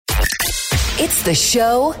It's the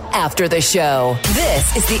show after the show.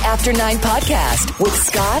 This is the After 9 podcast with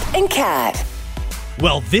Scott and Kat.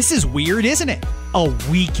 Well, this is weird, isn't it? A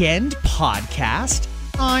weekend podcast?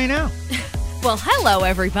 I know. Well, hello,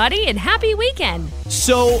 everybody, and happy weekend.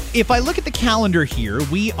 So, if I look at the calendar here,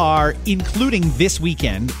 we are including this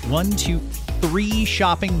weekend 1, 2, 3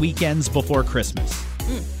 shopping weekends before Christmas.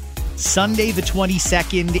 Sunday the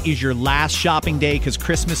 22nd is your last shopping day because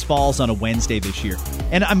Christmas falls on a Wednesday this year.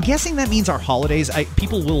 And I'm guessing that means our holidays,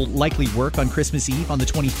 people will likely work on Christmas Eve on the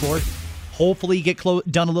 24th. Hopefully get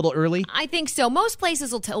done a little early. I think so. Most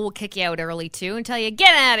places will kick you out early, too, and tell you,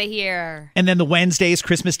 get out of here. And then the Wednesday is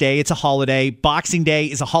Christmas Day. It's a holiday. Boxing Day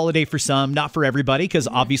is a holiday for some, not for everybody, because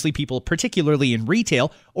obviously people, particularly in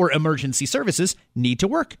retail or emergency services, need to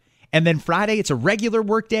work. And then Friday, it's a regular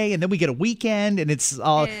work day, and then we get a weekend, and it's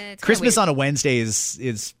Christmas on a Wednesday is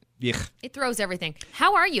yuck. It throws everything.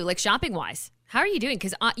 How are you, like shopping-wise? How are you doing?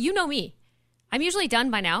 Because you know me. I'm usually done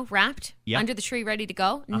by now, wrapped, under the tree, ready to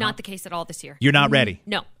go. Not the case at all this year. You're not ready?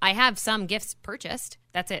 No. I have some gifts purchased.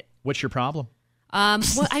 That's it. What's your problem?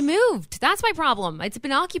 Well, I moved. That's my problem. It's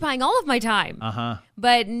been occupying all of my time.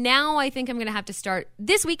 But now I think I'm going to have to start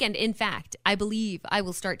this weekend. In fact, I believe I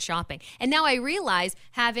will start shopping. And now I realize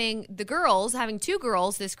having two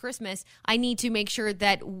girls this Christmas, I need to make sure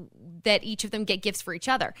that each of them get gifts for each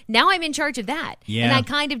other. Now I'm in charge of that. Yeah. And I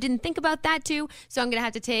kind of didn't think about that too. So I'm going to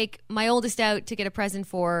have to take my oldest out to get a present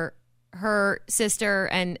for her sister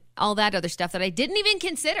and all that other stuff that I didn't even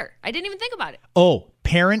consider. I didn't even think about it. Oh,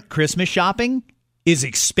 parent Christmas shopping is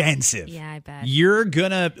expensive. Yeah, I bet. You're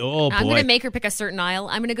gonna, I'm going to make her pick a certain aisle.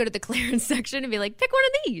 I'm going to go to the clearance section and be like, pick one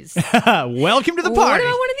of these. Welcome to the party.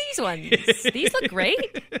 What about one of these ones? These look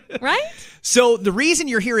great, right? So the reason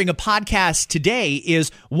you're hearing a podcast today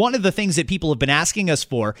is one of the things that people have been asking us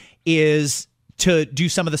for is to do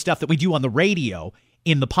some of the stuff that we do on the radio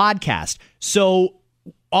in the podcast. So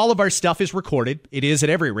all of our stuff is recorded. It is at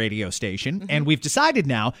every radio station. And we've decided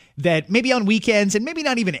now that maybe on weekends, and maybe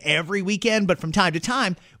not even every weekend, but from time to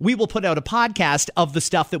time, we will put out a podcast of the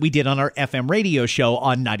stuff that we did on our FM radio show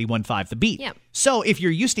on 91.5 The Beat. Yep. So if you're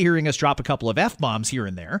used to hearing us drop a couple of F-bombs here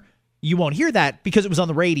and there, you won't hear that because it was on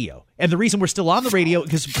the radio. And the reason we're still on the radio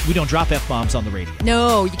is because we don't drop F-bombs on the radio.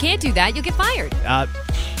 No, you can't do that. You'll get fired.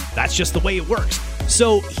 That's just the way it works.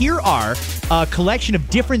 So here are a collection of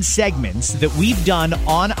different segments that we've done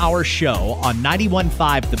on our show on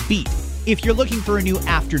 91.5 The Beat. If you're looking for a new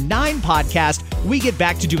After 9 podcast, we get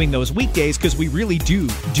back to doing those weekdays because we really do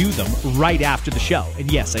them right after the show. And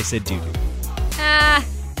yes, I said do.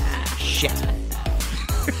 Shit.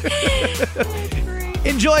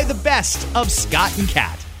 Enjoy the best of Scott and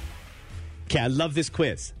Kat. Okay, I love this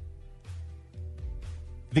quiz.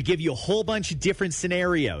 They give you a whole bunch of different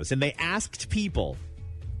scenarios, and they asked people,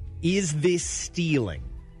 is this stealing?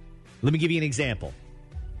 Let me give you an example.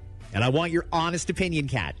 And I want your honest opinion,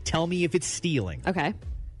 Kat. Tell me if it's stealing. Okay.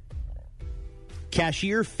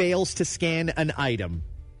 Cashier fails to scan an item.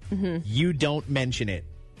 You don't mention it.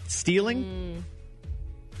 Stealing?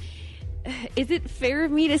 Is it fair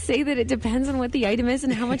of me to say that it depends on what the item is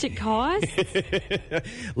and how much it costs?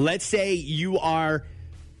 Let's say you are,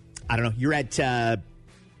 I don't know, you're at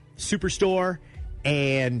Superstore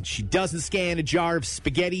and she doesn't scan a jar of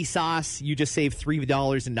spaghetti sauce. You just save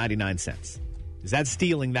 $3.99. Is that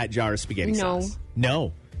stealing that jar of spaghetti sauce?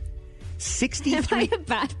 No. 63. Am I a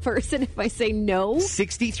bad person if I say no?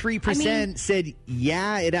 63% said,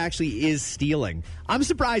 yeah, it actually is stealing. I'm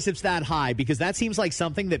surprised it's that high because that seems like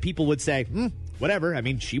something that people would say, whatever. I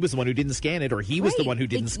mean, she was the one who didn't scan it or he was the one who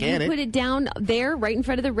didn't scan it. You put it down there right in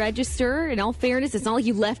front of the register. In all fairness, it's not like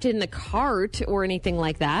you left it in the cart or anything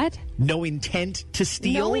like that. No intent to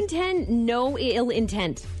steal? No intent, no ill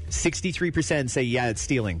intent. 63% say, yeah, it's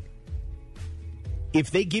stealing.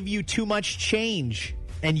 If they give you too much change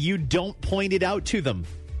and you don't point it out to them,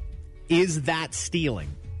 is that stealing?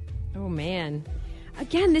 Oh, man.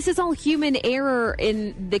 Again, this is all human error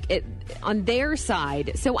on their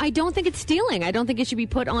side. So I don't think it's stealing. I don't think it should be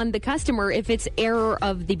put on the customer if it's error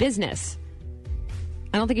of the business.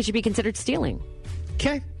 I don't think it should be considered stealing.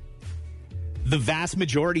 Okay. The vast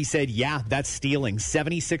majority said, yeah, that's stealing.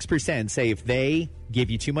 76% say if they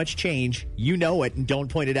give you too much change, you know it, and don't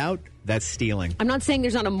point it out, that's stealing. I'm not saying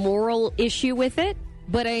there's not a moral issue with it,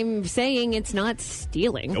 but I'm saying it's not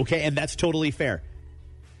stealing. Okay, and that's totally fair.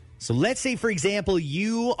 So let's say, for example,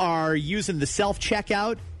 you are using the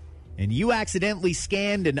self-checkout and you accidentally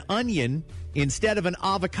scanned an onion instead of an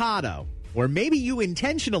avocado. Or maybe you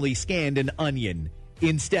intentionally scanned an onion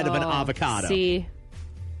instead of an avocado. See,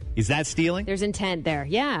 Is that stealing? There's intent there.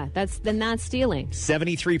 Yeah, that's stealing.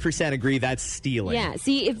 73% agree that's stealing. Yeah,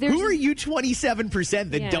 see, if there's... Who are you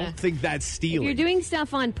 27% that don't think that's stealing? If you're doing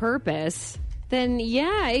stuff on purpose, then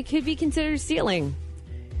yeah, it could be considered stealing.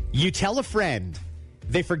 You tell a friend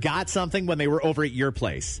they forgot something when they were over at your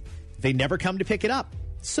place. They never come to pick it up.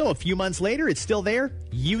 So a few months later, it's still there.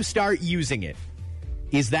 You start using it.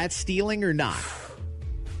 Is that stealing or not?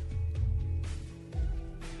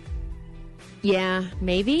 Yeah,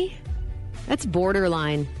 maybe. That's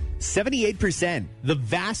borderline. 78%. The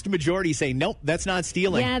vast majority say, nope, that's not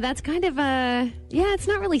stealing. Yeah, that's kind of it's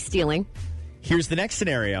not really stealing. Here's the next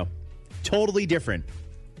scenario. Totally different.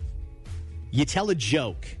 You tell a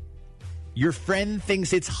joke. Your friend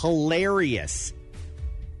thinks it's hilarious.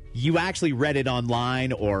 You actually read it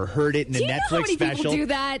online or heard it in a Do you know Netflix how many special. people do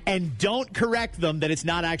that? And don't correct them that it's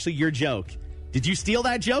not actually your joke. Did you steal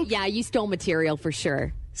that joke? Yeah, you stole material for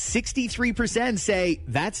sure. 63% say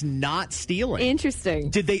that's not stealing. Interesting.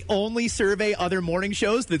 Did they only survey other morning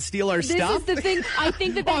shows that steal our stuff? This is the thing. I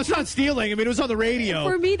think that Oh, it's not stealing. I mean, it was on the radio.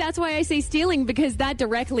 For me, that's why I say stealing, because that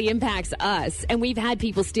directly impacts us. And we've had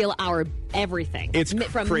people steal our everything. It's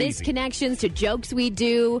from crazy. misconnections to jokes we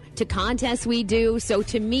do to contests we do. So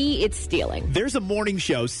to me, it's stealing. There's a morning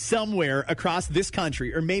show somewhere across this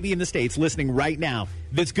country, or maybe in the States, listening right now,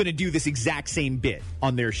 that's going to do this exact same bit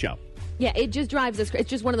on their show. Yeah, it just drives us.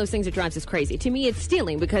 It's just one of those things that drives us crazy. To me, it's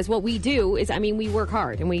stealing, because what we do is, we work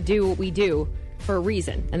hard and we do what we do for a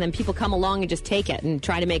reason. And then people come along and just take it and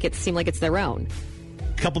try to make it seem like it's their own.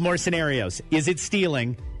 Couple more scenarios. Is it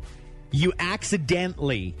stealing? You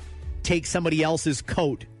accidentally take somebody else's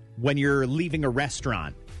coat when you're leaving a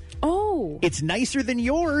restaurant. Oh. It's nicer than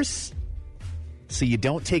yours, so you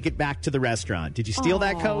don't take it back to the restaurant. Did you steal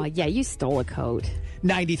that coat? Yeah, you stole a coat.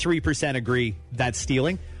 93% agree that's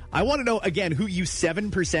stealing. I want to know, again, who you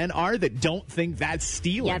 7% are that don't think that's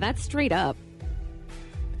stealing. Yeah, that's straight up.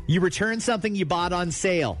 You return something you bought on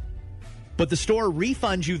sale, but the store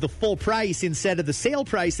refunds you the full price instead of the sale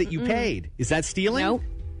price that you paid. Is that stealing? Nope.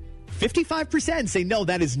 55% say no,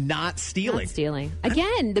 that is not stealing. Not stealing.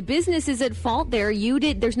 Again, the business is at fault there.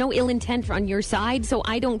 There's no ill intent on your side, so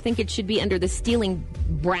I don't think it should be under the stealing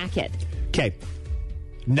bracket. Okay.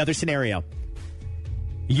 Another scenario.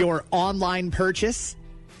 Your online purchase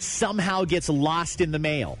somehow gets lost in the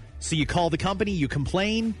mail. So you call the company, you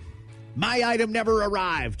complain, my item never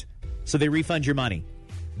arrived. So they refund your money.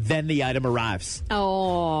 Then the item arrives.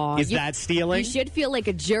 Oh. Is that stealing? You should feel like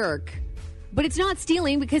a jerk. But it's not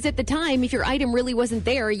stealing, because at the time, if your item really wasn't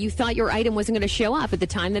there, you thought your item wasn't going to show up at the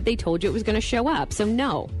time that they told you it was going to show up. So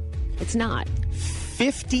no, it's not.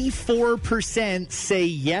 54% say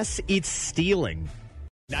yes, it's stealing.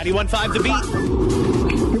 91.5 The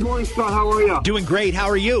Beat. Good morning, Scott. How are you? Doing great. How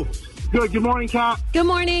are you? Good. Good morning, Kat. Good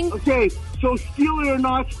morning. Okay, so stealing or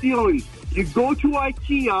not stealing? You go to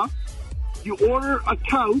IKEA, you order a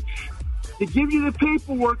couch, they give you the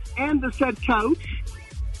paperwork and the said couch.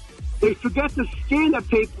 They forget to scan that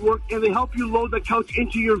paperwork, and they help you load the couch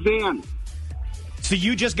into your van. So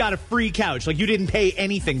you just got a free couch, like you didn't pay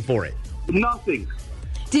anything for it? Nothing.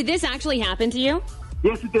 Did this actually happen to you?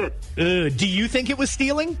 Yes, it did. Do you think it was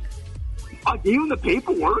stealing? I gave them the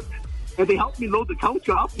paperwork, and they helped me load the couch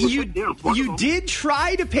up. You did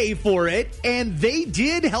try to pay for it, and they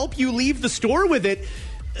did help you leave the store with it.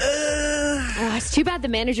 It's too bad the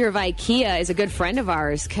manager of IKEA is a good friend of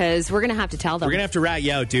ours, because we're going to have to tell them. We're going to have to rat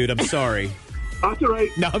you out, dude. I'm sorry. That's all right.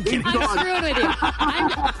 No, I'm kidding. I'm screwing with you.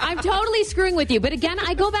 I'm totally screwing with you. But again,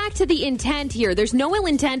 I go back to the intent here. There's no ill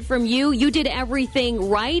intent from you. You did everything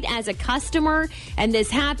right as a customer, and this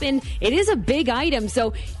happened. It is a big item.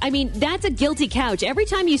 So, that's a guilty couch. Every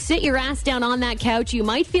time you sit your ass down on that couch, you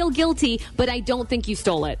might feel guilty, but I don't think you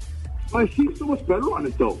stole it. I see so much better on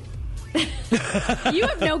it, though. You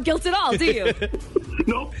have no guilt at all, do you?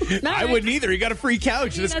 Nope. I wouldn't either. You got a free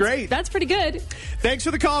couch. That's great. That's pretty good. Thanks for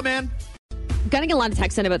the call, man. Gonna get a lot of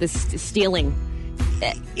text in about this stealing.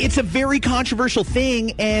 It's a very controversial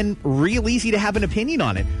thing and real easy to have an opinion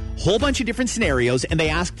on it. Whole bunch of different scenarios, and they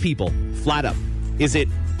ask people flat up, is it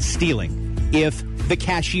stealing if the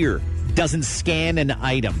cashier doesn't scan an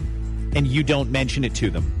item and you don't mention it to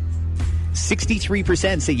them?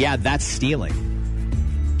 63% say, yeah, that's stealing.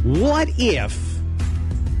 What if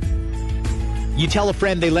you tell a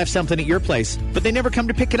friend they left something at your place, but they never come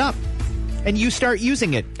to pick it up, and you start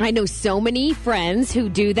using it? I know so many friends who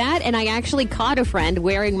do that, and I actually caught a friend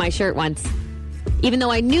wearing my shirt once, even though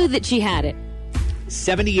I knew that she had it.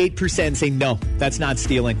 78% say no, that's not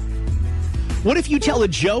stealing. What if you tell a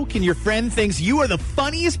joke and your friend thinks you are the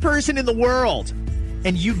funniest person in the world,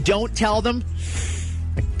 and you don't tell them?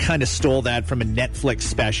 I kind of stole that from a Netflix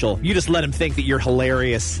special. You just let him think that you're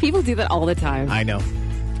hilarious. People do that all the time. I know.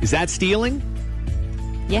 Is that stealing?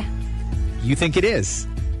 Yeah. You think it is?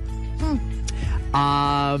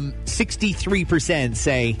 63%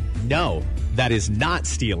 say no, that is not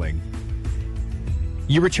stealing.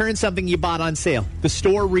 You return something you bought on sale. The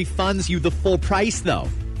store refunds you the full price, though.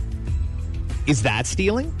 Is that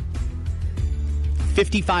stealing?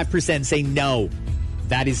 55% say no.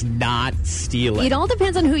 That is not stealing. It all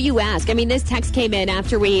depends on who you ask. I mean, this text came in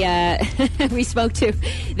after we we spoke to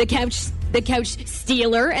the couch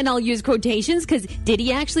stealer, and I'll use quotations because did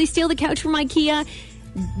he actually steal the couch from IKEA?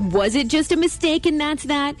 Was it just a mistake, and that's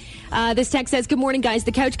that? This text says, good morning, guys.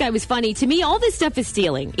 The couch guy was funny. To me, all this stuff is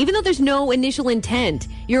stealing, even though there's no initial intent.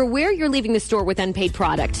 You're aware you're leaving the store with unpaid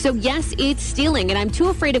product. So, yes, it's stealing, and I'm too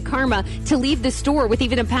afraid of karma to leave the store with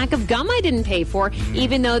even a pack of gum I didn't pay for,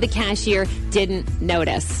 even though the cashier didn't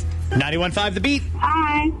notice. 91.5 The Beat.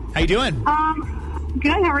 Hi. How you doing?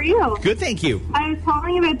 Good. How are you? Good, thank you. I was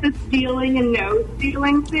calling about the stealing and no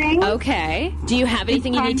stealing thing. Okay. Do you have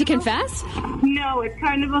anything you need to confess? No, it's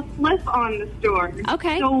kind of a flip on the store.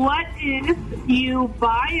 Okay. So what if you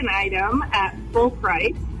buy an item at full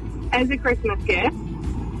price as a Christmas gift,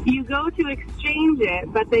 you go to exchange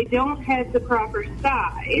it, but they don't have the proper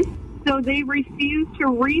size, so they refuse to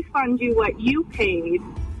refund you what you paid,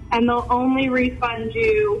 and they'll only refund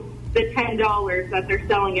you the $10 that they're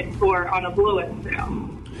selling it for on a blowout sale.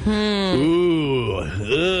 Ooh,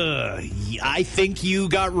 I think you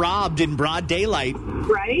got robbed in broad daylight.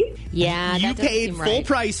 Right? Yeah, You that doesn't paid seem full right.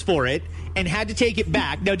 price for it and had to take it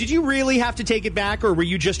back. Now, did you really have to take it back, or were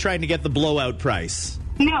you just trying to get the blowout price?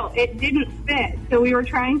 No, it didn't fit, so we were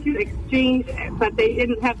trying to exchange it, but they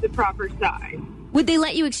didn't have the proper size. Would they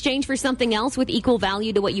let you exchange for something else with equal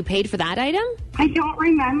value to what you paid for that item? I don't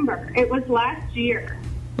remember. It was last year.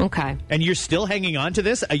 Okay. And you're still hanging on to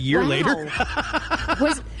this a year Wow. later?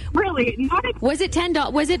 Really? Was it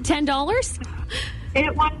 $10? Was it $10?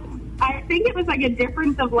 It was. I think it was like a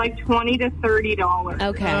difference of like $20 to $30.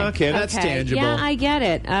 Okay, that's tangible. Yeah, I get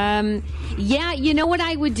it. Yeah, you know what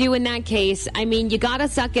I would do in that case? I mean, you got to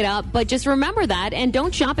suck it up, but just remember that and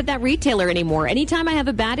don't shop at that retailer anymore. Anytime I have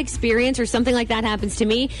a bad experience or something like that happens to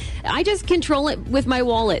me, I just control it with my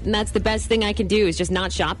wallet, and that's the best thing I can do is just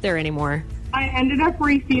not shop there anymore. I ended up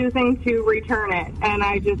refusing to return it, and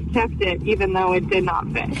I just kept it even though it did not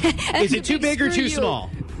fit. Is it too big or too small?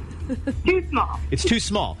 Too small. It's too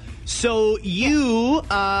small. So you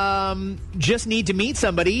just need to meet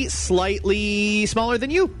somebody slightly smaller than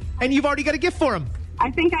you, and you've already got a gift for them.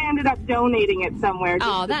 I think I ended up donating it somewhere.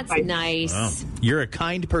 just Oh, to that's spite. nice. Oh, you're a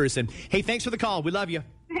kind person. Hey, thanks for the call. We love you.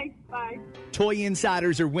 Thanks, bye. Toy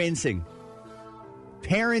insiders are wincing.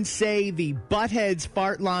 Parents say the Buttheads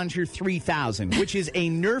Fart Launcher 3000, which is a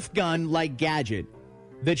Nerf gun-like gadget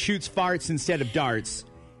that shoots farts instead of darts,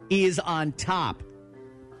 is on top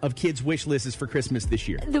of kids' wish lists for Christmas this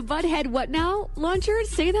year. The Butthead what now? Launcher?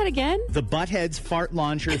 Say that again? The Buttheads Fart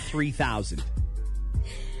Launcher 3000.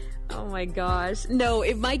 Oh my gosh. No,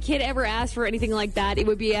 if my kid ever asked for anything like that, it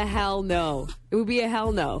would be a hell no. It would be a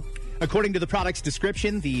hell no. According to the product's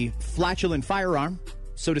description, the flatulent firearm,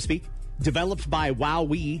 so to speak, developed by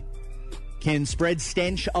WowWee, can spread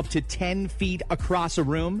stench up to 10 feet across a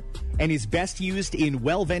room and is best used in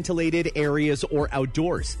well-ventilated areas or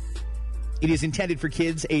outdoors. It is intended for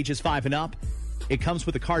kids ages 5 and up. It comes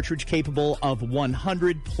with a cartridge capable of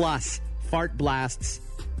 100-plus fart blasts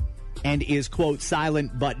and is, quote,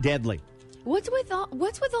 silent but deadly. What's with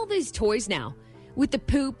all these toys now? With the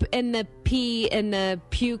poop and the pee and the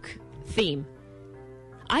puke theme.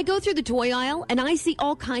 I go through the toy aisle and I see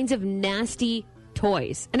all kinds of nasty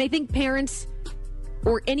toys. And I think parents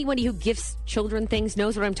or anybody who gifts children things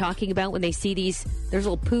knows what I'm talking about when they see these. There's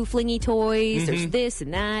little poo-flingy toys. There's this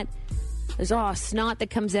and that. There's snot that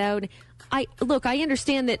comes out. I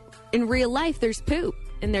understand that in real life there's poop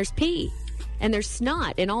and there's pee and there's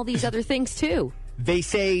snot and all these other things too. They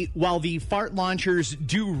say while the fart launchers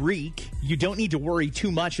do reek, you don't need to worry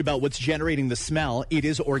too much about what's generating the smell. It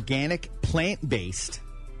is organic, plant-based.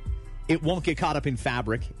 It won't get caught up in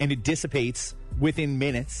fabric, and it dissipates within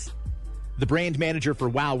minutes. The brand manager for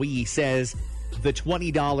WowWee says the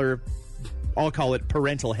 $20, I'll call it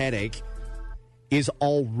parental headache, is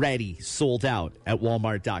already sold out at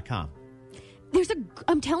Walmart.com.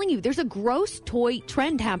 I'm telling you, there's a gross toy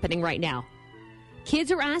trend happening right now.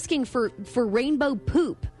 Kids are asking for rainbow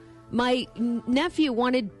poop. My nephew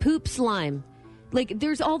wanted poop slime. Like,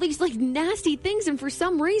 there's all these, like, nasty things, and for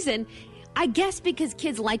some reason, I guess because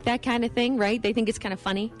kids like that kind of thing, right? They think it's kind of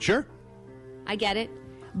funny. Sure. I get it.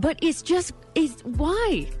 But it's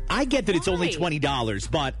why? I get that it's only Why?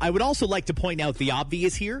 $20, but I would also like to point out the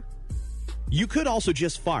obvious here. You could also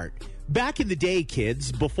just fart. Back in the day,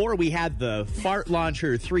 kids, before we had the Fart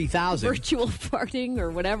Launcher 3000, Virtual farting or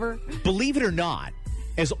whatever. believe it or not,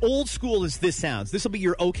 as old school as this sounds, this will be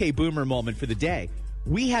your okay boomer moment for the day.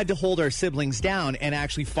 We had to hold our siblings down and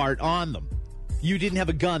actually fart on them. You didn't have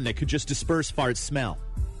a gun that could just disperse fart smell.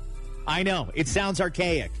 I know, it sounds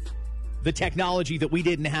archaic. The technology that we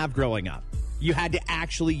didn't have growing up. You had to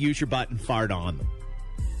actually use your butt and fart on them.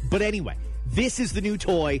 But anyway, this is the new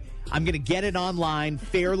toy. I'm going to get it online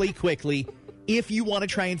fairly quickly if you want to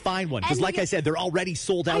try and find one. Because like I said, they're already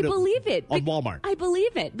sold out I believe it. on Walmart. I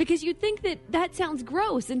believe it because you'd think that sounds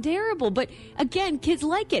gross and terrible. But again, kids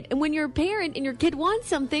like it. And when you're a parent and your kid wants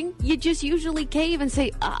something, you just usually cave and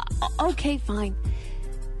say, okay, fine.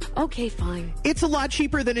 Okay, fine. It's a lot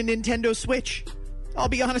cheaper than a Nintendo Switch. I'll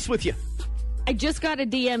be honest with you. I just got a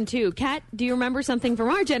DM too. Kat, do you remember something from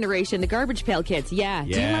our generation? The Garbage Pail Kids. Yeah. Do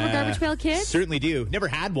you remember Garbage Pail Kids? Certainly do. Never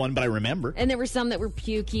had one, but I remember. And there were some that were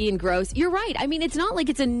pukey and gross. You're right. I mean, it's not like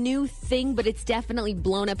it's a new thing, but it's definitely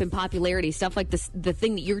blown up in popularity. Stuff like this, the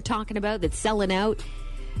thing that you're talking about that's selling out.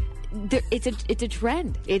 It's a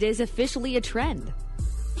trend. It is officially a trend.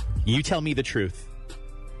 You tell me the truth.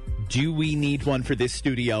 Do we need one for this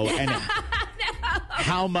studio? And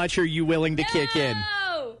how much are you willing to kick in?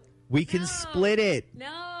 We can split it.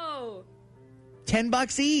 No.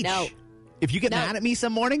 $10 each. No. If you get mad at me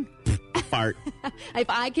some morning, fart. If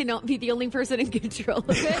I cannot be the only person in control of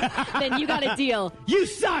it, then you got a deal. You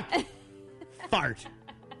suck. Fart.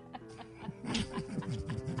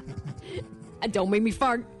 Don't make me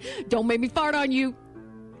fart. Don't make me fart on you.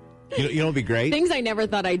 You know what would be great? Things I never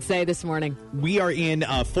thought I'd say this morning. We are in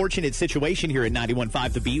a fortunate situation here at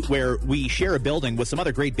 91.5 The Beat where we share a building with some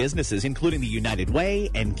other great businesses, including the United Way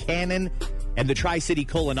and Canon and the Tri-City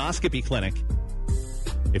Colonoscopy Clinic.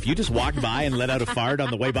 If you just walked by and let out a fart on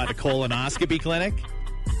the way by the colonoscopy clinic,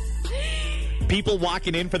 people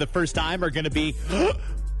walking in for the first time are going to be,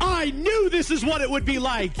 I knew this is what it would be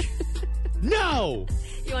like. No.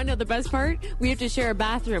 You want to know the best part? We have to share a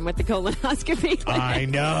bathroom with the colonoscopy clinic. I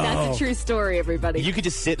know. That's a true story, everybody. You could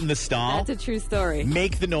just sit in the stall. That's a true story.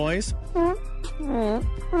 Make the noise. And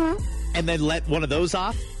then let one of those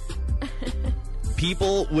off.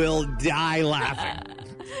 People will die laughing.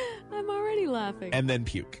 I'm already laughing. And then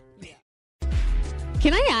puke.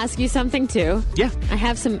 Can I ask you something too? Yeah. I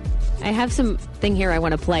have some thing here I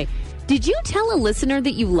want to play. Did you tell a listener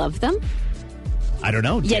that you love them? I don't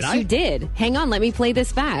know. Did Yes, I? you did. Hang on, let me play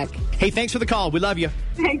this back. Hey, thanks for the call. We love you.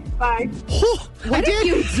 Thanks, bye. What are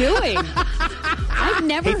you doing? I've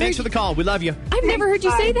never Hey, heard thanks for the call. We love you. I've never heard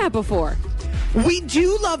you say that before. We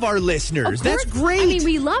do love our listeners. Of That's course. great. I mean,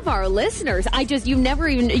 we love our listeners. You've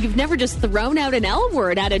never just thrown out an L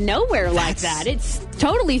word out of nowhere like that. It's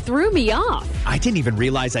totally threw me off. I didn't even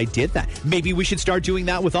realize I did that. Maybe we should start doing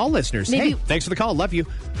that with all listeners. Maybe- Hey, thanks for the call. Love you.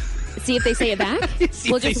 See if they say it back. See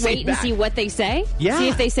We'll if they just say wait it and back. see what they say. Yeah. See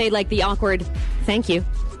if they say like the awkward "thank you,"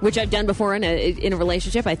 which I've done before in a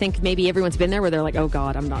relationship. I think maybe everyone's been there where they're like, "Oh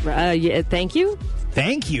God, I'm not. Yeah, thank you."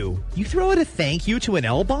 Thank you. You throw out a thank you to an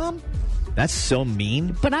L-bomb? That's so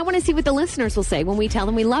mean. But I want to see what the listeners will say when we tell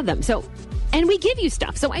them we love them. So, and we give you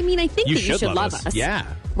stuff. So I mean, I think that you should love us. Yeah.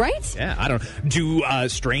 Right? Yeah, I don't know. Do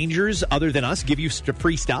strangers other than us give you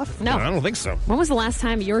free stuff? No. I don't think so. When was the last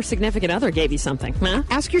time your significant other gave you something? Huh?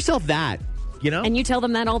 Ask yourself that, you know? And you tell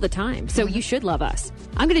them that all the time. So you should love us.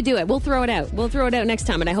 I'm going to do it. We'll throw it out. We'll throw it out next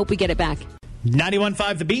time, and I hope we get it back.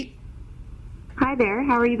 91.5 The Beat. Hi there.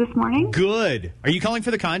 How are you this morning? Good. Are you calling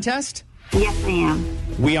for the contest? Yes, I am.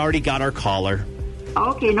 We already got our caller.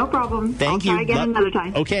 Okay, no problem. Thank I'll you. try again another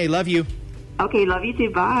time. Okay, love you. Okay, love you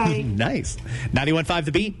too. Bye. Nice. 91.5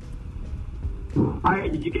 The Beat. All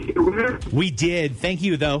right, did you get your winner? We did. Thank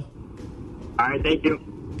you, though. All right, thank you.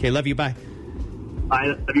 Okay, love you. Bye. I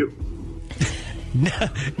love you.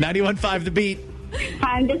 91.5 The Beat.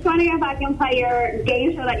 I'm just wondering if I can play your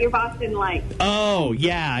game show that your boss didn't like. Oh,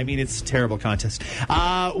 yeah. I mean, it's a terrible contest.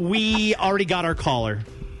 We already got our caller.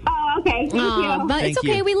 Oh, okay. Thank you. But it's Thank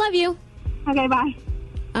okay. you. We love you. Okay, bye.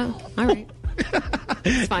 Oh, all right.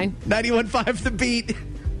 It's fine. 91.5 The Beat.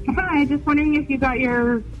 Hi, just wondering if you got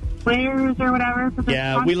your players or whatever. For the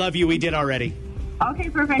Yeah, we love you. We did already. Okay,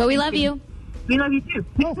 perfect. But we Thank love you. We love you too.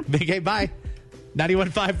 Okay, bye.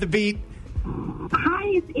 91.5 The Beat. Hi,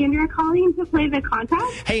 it's Andrea calling to play the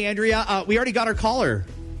contest. Hey, Andrea, we already got our caller.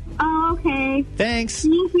 Oh, okay. Thanks.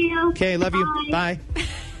 Thank you. Okay, love you. Bye.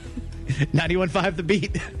 91.5 The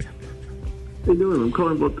Beat. How you doing? I'm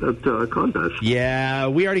calling about that contest. Yeah,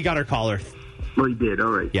 we already got our caller. Oh, you did?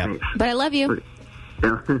 All right. Yeah. Thanks. But I love you.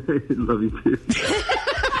 Yeah, love you too.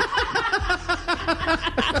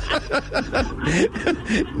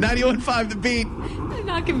 91.5 The Beat. I'm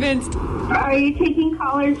not convinced. Are you taking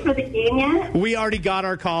callers for the game yet? We already got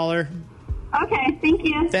our caller. Okay, thank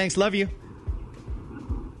you. Thanks. Love you.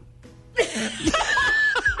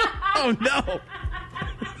 Oh, no.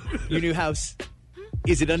 Your new house,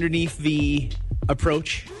 is it underneath the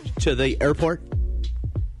approach to the airport?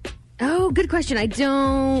 Oh, good question. I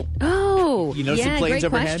don't. Oh, You notice the planes great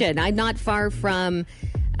overhead? question. I'm not far from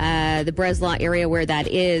the Breslau area where that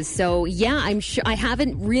is. So, yeah, I'm sure I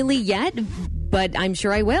haven't really yet, but I'm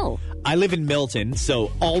sure I will. I live in Milton,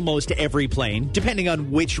 so almost every plane, depending on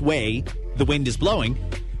which way the wind is blowing,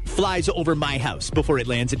 flies over my house before it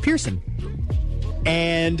lands at Pearson.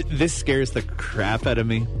 And this scares the crap out of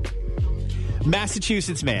me.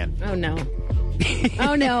 Massachusetts man. Oh, no.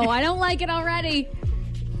 Oh, no. I don't like it already.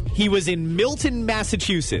 He was in Milton,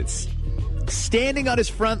 Massachusetts, standing on his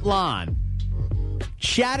front lawn,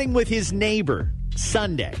 chatting with his neighbor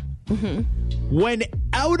Sunday, when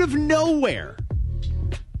out of nowhere,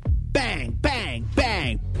 bang, bang,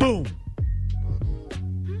 bang, boom,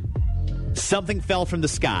 something fell from the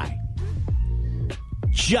sky.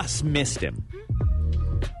 Just missed him.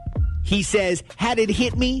 He says, had it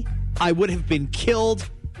hit me, I would have been killed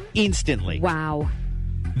instantly. Wow.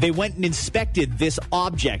 They went and inspected this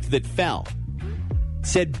object that fell.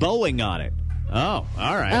 Said Boeing on it. Oh,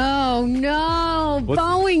 all right. Oh, no.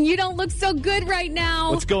 Boeing, you don't look so good right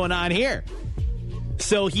now. What's going on here?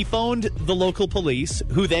 So he phoned the local police,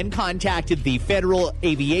 who then contacted the Federal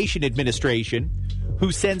Aviation Administration,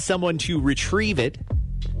 who sent someone to retrieve it.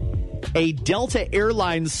 A Delta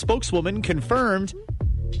Airlines spokeswoman confirmed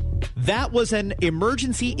that was an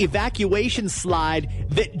emergency evacuation slide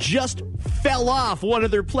that just fell off one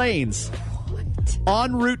of their planes. What?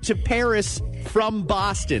 En route to Paris from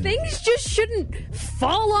Boston. Things just shouldn't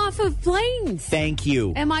fall off of planes. Thank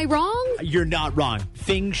you. Am I wrong? You're not wrong.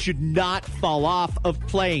 Things should not fall off of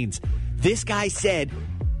planes. This guy said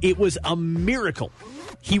it was a miracle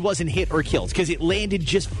he wasn't hit or killed because it landed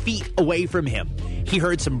just feet away from him. He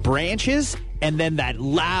heard some branches and then that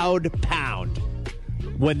loud pound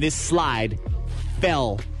when this slide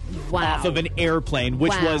fell off of an airplane,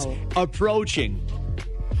 which was approaching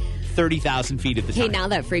 30,000 feet at the time. Hey, now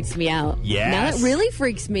that freaks me out. Yes. Now that really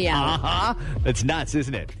freaks me out. Uh-huh. That's nuts,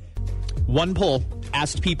 isn't it? One poll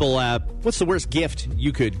asked people, what's the worst gift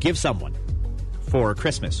you could give someone for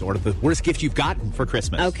Christmas, or the worst gift you've gotten for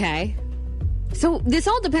Christmas? Okay. So this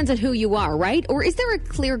all depends on who you are, right? Or is there a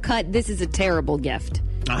clear cut, this is a terrible gift?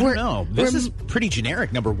 I don't know. This is pretty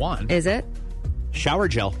generic, number one. Is it? Shower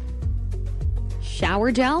gel.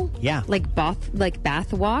 Shower gel? Yeah. Like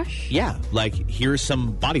bath wash? Yeah, like here's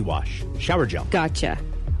some body wash. Shower gel. Gotcha.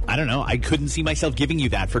 I don't know. I couldn't see myself giving you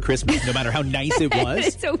that for Christmas, no matter how nice it was.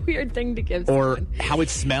 It's a weird thing to give or someone. how it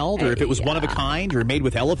smelled, or if it was one of a kind, or made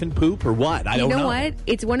with elephant poop, or what. I don't know. You know what?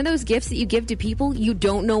 It's one of those gifts that you give to people you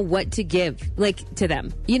don't know what to give, like, to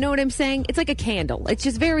them. You know what I'm saying? It's like a candle. It's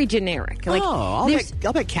just very generic. Like,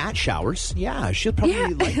 I'll bet Kat showers. Yeah, she'll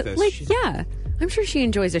probably like this. Yeah. I'm sure she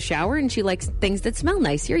enjoys a shower and she likes things that smell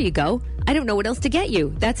nice. Here you go. I don't know what else to get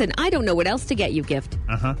you. That's an I don't know what else to get you gift.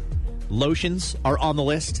 Uh-huh. Lotions are on the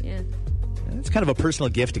list. Yeah. It's kind of a personal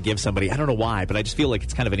gift to give somebody. I don't know why, but I just feel like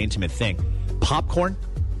it's kind of an intimate thing. Popcorn?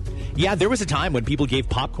 Yeah, there was a time when people gave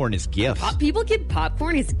popcorn as gifts. People give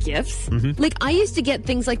popcorn as gifts? Mm-hmm. Like, I used to get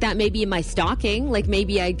things like that maybe in my stocking. Like,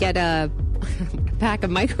 maybe I get a pack of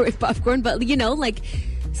microwave popcorn, but, you know, like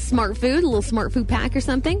Smart Food, a little Smart Food pack or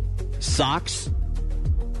something. Socks?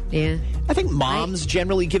 Yeah. I think moms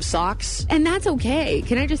generally give socks. And that's okay.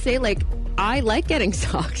 Can I just say, like, I like getting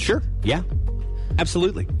socks. Sure. Yeah.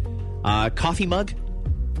 Absolutely. Coffee mug?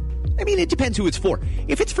 I mean, it depends who it's for.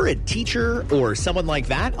 If it's for a teacher or someone like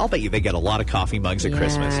that, I'll bet you they get a lot of coffee mugs at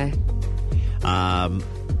Christmas.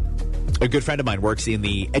 A good friend of mine works in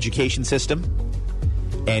the education system,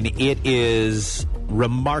 and it is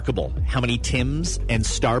remarkable how many Tim's and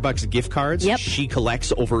Starbucks gift cards she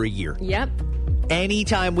collects over a year. Yep.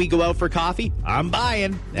 Anytime we go out for coffee, I'm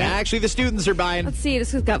buying. Yep. Actually, the students are buying. Let's see.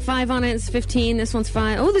 This one's got 5 on it. It's 15. This one's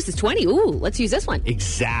 5. Oh, this is 20. Ooh, let's use this one.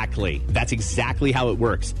 Exactly. That's exactly how it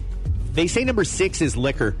works. They say number 6 is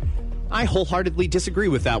liquor. I wholeheartedly disagree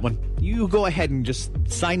with that one. You go ahead and just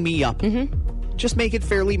sign me up. Mm-hmm. Just make it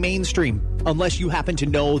fairly mainstream, unless you happen to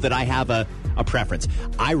know that I have a preference.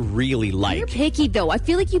 I really like... You're picky, though. I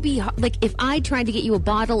feel like you'd be... Like, if I tried to get you a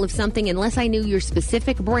bottle of something, unless I knew your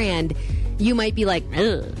specific brand, you might be like,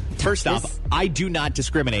 ugh. First off, I do not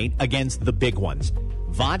discriminate against the big ones.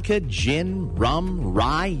 Vodka, gin, rum,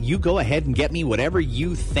 rye, you go ahead and get me whatever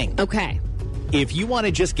you think. Okay. If you want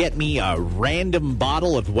to just get me a random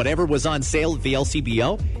bottle of whatever was on sale at the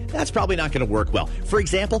LCBO, that's probably not going to work well. For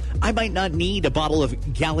example, I might not need a bottle of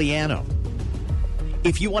Galliano.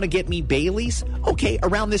 If you want to get me Baileys, okay,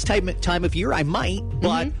 around this time of year, I might,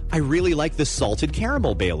 but I really like the salted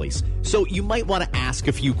caramel Baileys. So you might want to ask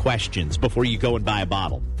a few questions before you go and buy a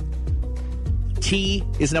bottle. Tea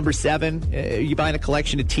is number 7. Are you buying a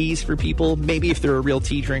collection of teas for people? Maybe if they're a real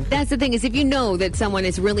tea drinker. That's the thing, is if you know that someone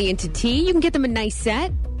is really into tea, you can get them a nice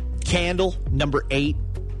set. Candle, number 8.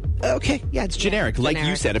 Okay, yeah, it's generic, like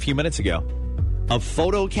you said a few minutes ago. A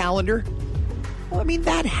photo calendar. Well, I mean,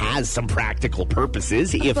 that has some practical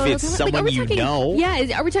purposes if it's someone you know.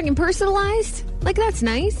 Yeah, are we talking personalized? Like, that's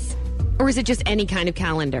nice. Or is it just any kind of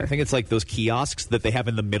calendar? I think it's like those kiosks that they have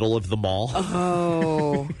in the middle of the mall.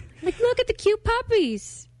 Oh. Like, look at the cute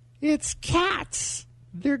puppies. It's cats.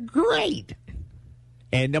 They're great.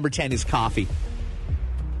 And number 10 is coffee.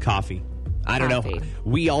 Coffee. I don't know.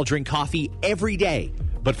 We all drink coffee every day.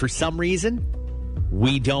 But for some reason,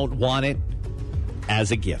 we don't want it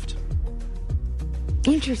as a gift.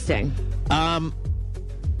 Interesting.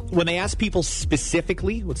 When they asked people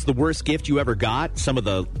specifically, what's the worst gift you ever got? Some of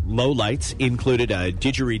the lowlights included a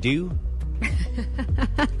didgeridoo.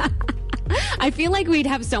 I feel like we'd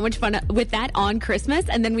have so much fun with that on Christmas,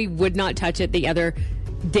 and then we would not touch it the other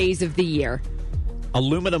days of the year.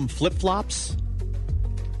 Aluminum flip-flops.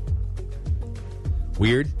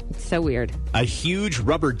 Weird. It's so weird. A huge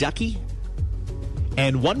rubber ducky.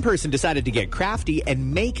 And one person decided to get crafty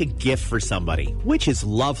and make a gift for somebody, which is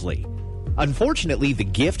lovely. Unfortunately, the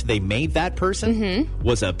gift they made that person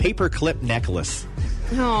was a paperclip necklace.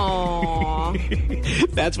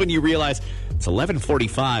 Aww. That's when you realize it's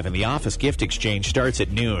 11:45 and the office gift exchange starts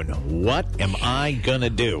at noon. What am I gonna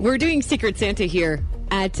do? We're doing Secret Santa here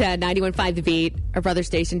at 91.5 The Beat, our brother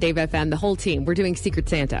station, Dave FM, the whole team. We're doing Secret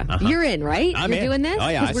Santa. You're in, right? I'm You're in. doing this? Oh,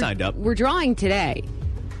 yeah, I signed up. We're drawing today.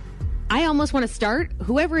 I almost want to start,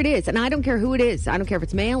 whoever it is, and I don't care who it is. I don't care if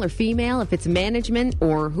it's male or female, if it's management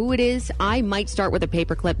or who it is. I might start with a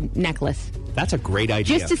paperclip necklace. That's a great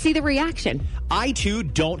idea. Just to see the reaction. I, too,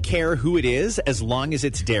 don't care who it is as long as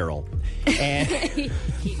it's Daryl. And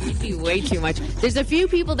You'd be way too much. There's a few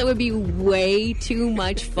people that would be way too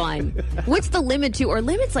much fun. What's the limit to? Our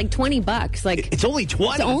limit's like $20. Like, it's only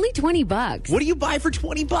 20. It's only $20. What do you buy for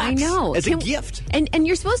 $20? I know. As a gift. And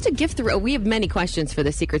you're supposed to gift through. We have many questions for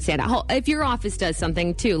the Secret Santa. If your office does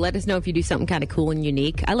something, too, let us know if you do something kind of cool and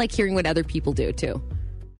unique. I like hearing what other people do, too.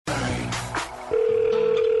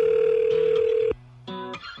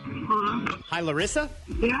 Hi, Larissa.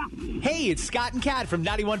 Yeah. Hey, it's Scott and Kat from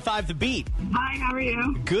 91.5 The Beat. Hi, how are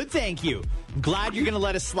you? Good, thank you. Glad you're going to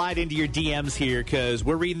let us slide into your DMs here because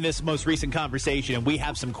we're reading this most recent conversation and we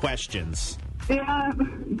have some questions. Yeah.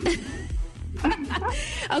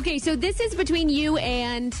 Okay, so this is between you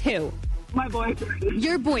and who? My boyfriend.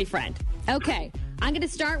 Your boyfriend. Okay, I'm going to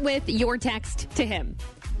start with your text to him.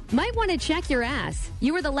 Might want to check your ass.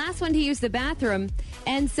 You were the last one to use the bathroom,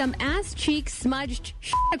 and some ass cheeks smudged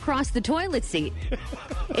shit across the toilet seat.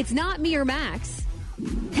 It's not me or Max.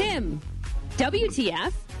 Him.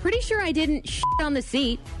 WTF? Pretty sure I didn't shit on the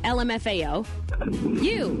seat. LMFAO.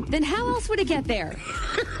 You. Then how else would it get there?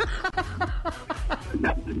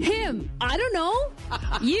 Him. I don't know.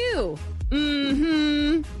 You.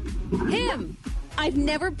 Him. I've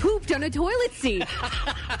never pooped on a toilet seat.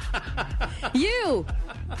 You.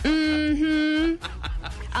 He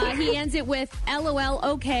ends it with, LOL,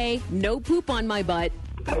 okay, no poop on my butt.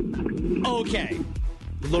 Okay.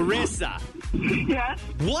 Larissa. Yes?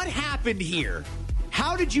 What happened here?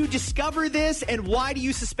 How did you discover this, and why do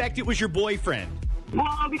you suspect it was your boyfriend?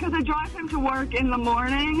 Well, because I drive him to work in the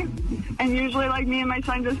morning, and usually, like, me and my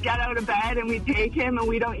son just get out of bed, and we take him, and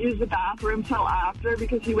we don't use the bathroom till after,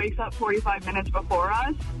 because he wakes up 45 minutes before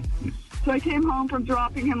us. So I came home from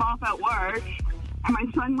dropping him off at work, and my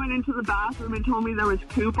son went into the bathroom and told me there was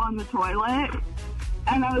poop on the toilet.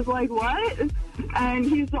 And I was like, what? And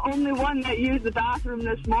he's the only one that used the bathroom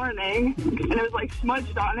this morning. And it was like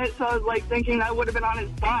smudged on it. So I was like thinking I would have been on his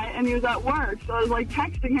butt. And he was at work. So I was like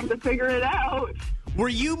texting him to figure it out. Were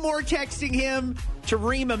you more texting him to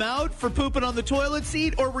ream him out for pooping on the toilet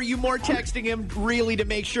seat? Or were you more texting him really to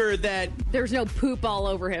make sure that... There's no poop all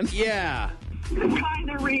over him. Yeah. Kind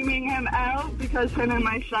of reaming him out because him and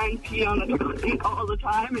my son pee on the toilet seat all the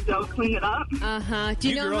time and don't clean it up. Uh-huh.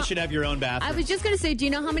 You girls should have your own bathroom. I was just going to say, do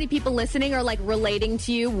you know how many people listening are, like, relating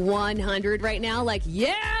to you 100 right now? Like,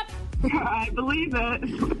 yep! I believe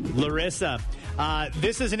it. Larissa,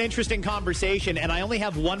 this is an interesting conversation, and I only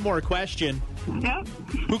have one more question. Yep.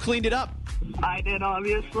 Who cleaned it up? I did,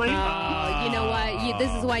 obviously. Oh, you know what?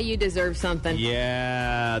 This is why you deserve something.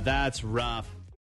 Yeah, that's rough.